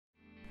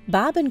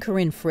Bob and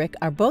Corrine Frick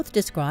are both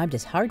described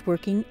as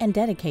hardworking and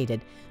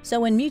dedicated,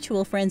 so when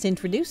mutual friends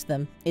introduce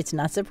them, it's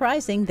not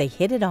surprising they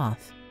hit it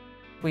off.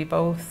 We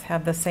both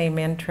have the same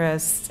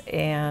interests,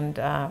 and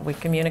we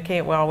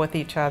communicate well with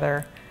each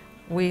other.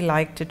 We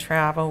like to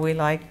travel, we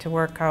like to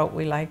work out,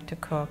 we like to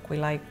cook, we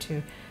like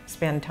to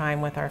spend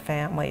time with our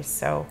families,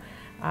 so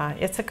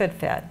it's a good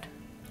fit.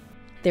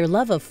 Their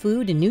love of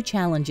food and new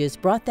challenges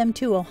brought them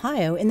to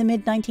Ohio in the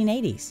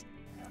mid-1980s.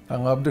 I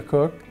love to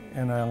cook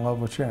and I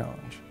love a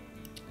challenge.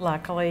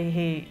 Luckily,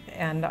 he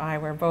and I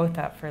were both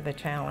up for the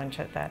challenge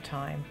at that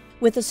time.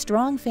 With a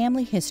strong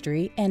family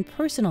history and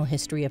personal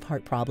history of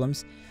heart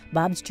problems,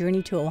 Bob's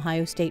journey to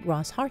Ohio State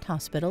Ross Heart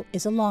Hospital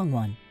is a long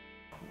one.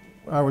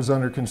 I was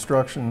under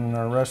construction in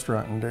our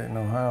restaurant in Dayton,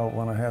 Ohio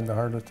when I had the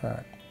heart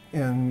attack.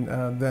 And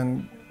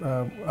then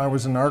I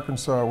was in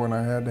Arkansas when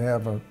I had to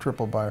have a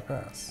triple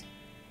bypass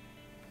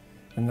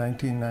in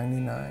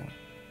 1999.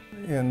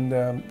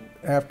 And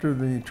after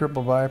the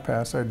triple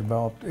bypass, I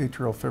developed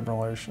atrial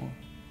fibrillation.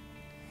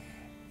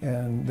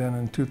 And then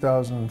in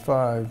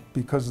 2005,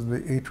 because of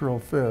the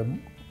atrial fib,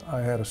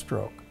 I had a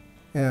stroke.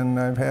 And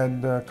I've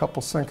had a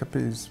couple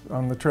syncopes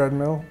on the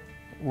treadmill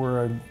where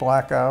I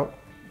black out,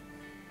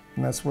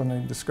 and that's when they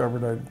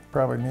discovered I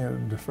probably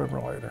needed a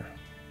defibrillator.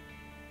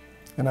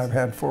 And I've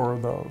had 4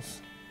 of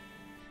those.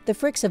 The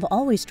Fricks have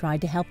always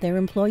tried to help their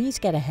employees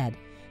get ahead,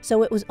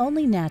 so it was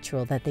only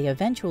natural that they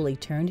eventually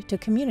turned to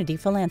community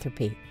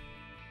philanthropy.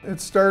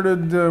 It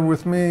started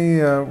with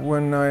me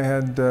when I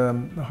had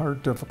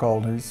heart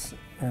difficulties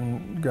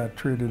and got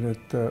treated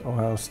at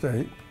Ohio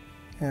State.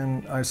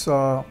 And I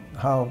saw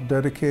how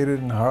dedicated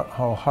and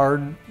how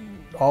hard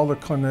all the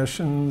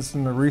clinicians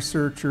and the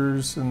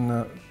researchers and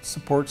the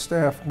support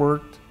staff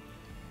worked.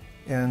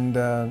 And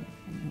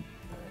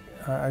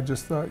I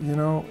just thought, you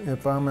know,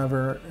 if I'm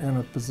ever in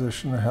a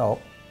position to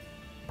help,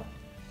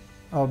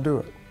 I'll do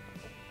it.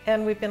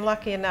 And we've been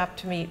lucky enough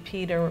to meet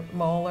Peter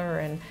Moeller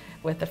and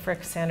with the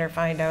Frick Center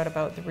find out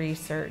about the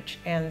research.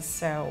 And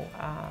so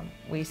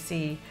we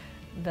see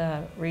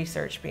the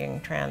research being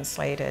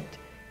translated.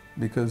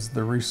 Because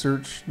the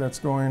research that's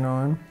going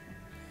on,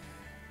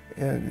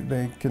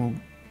 they can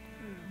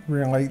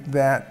relate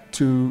that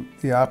to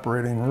the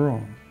operating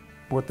room.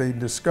 What they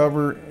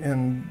discover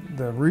in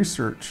the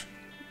research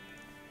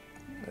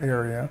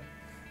area,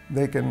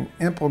 they can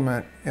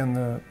implement in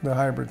the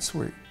hybrid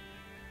suite.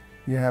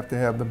 You have to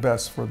have the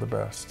best for the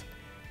best.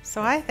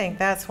 So I think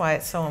that's why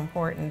it's so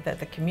important that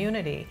the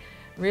community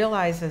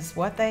realizes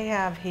what they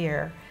have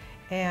here,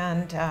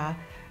 and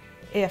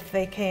if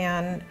they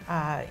can,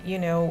 you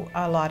know,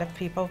 a lot of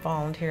people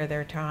volunteer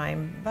their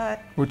time, but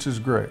which is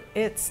great.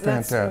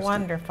 That's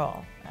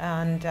wonderful.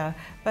 And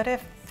but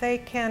if they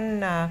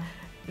can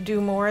do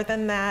more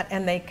than that,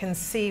 and they can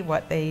see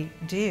what they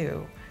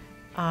do,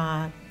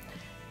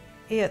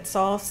 it's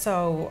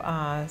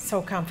also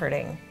so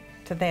comforting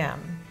to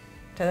them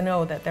to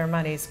know that their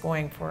money's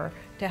going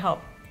to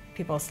help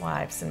people's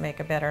lives and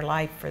make a better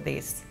life for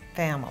these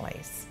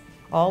families.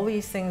 All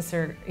these things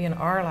are in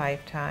our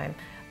lifetime,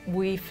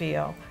 we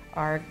feel,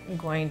 are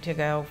going to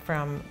go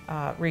from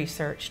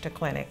research to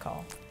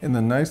clinical. And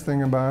the nice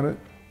thing about it,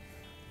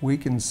 we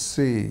can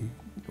see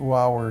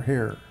while we're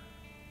here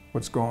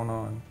what's going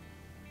on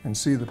and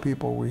see the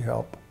people we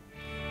help.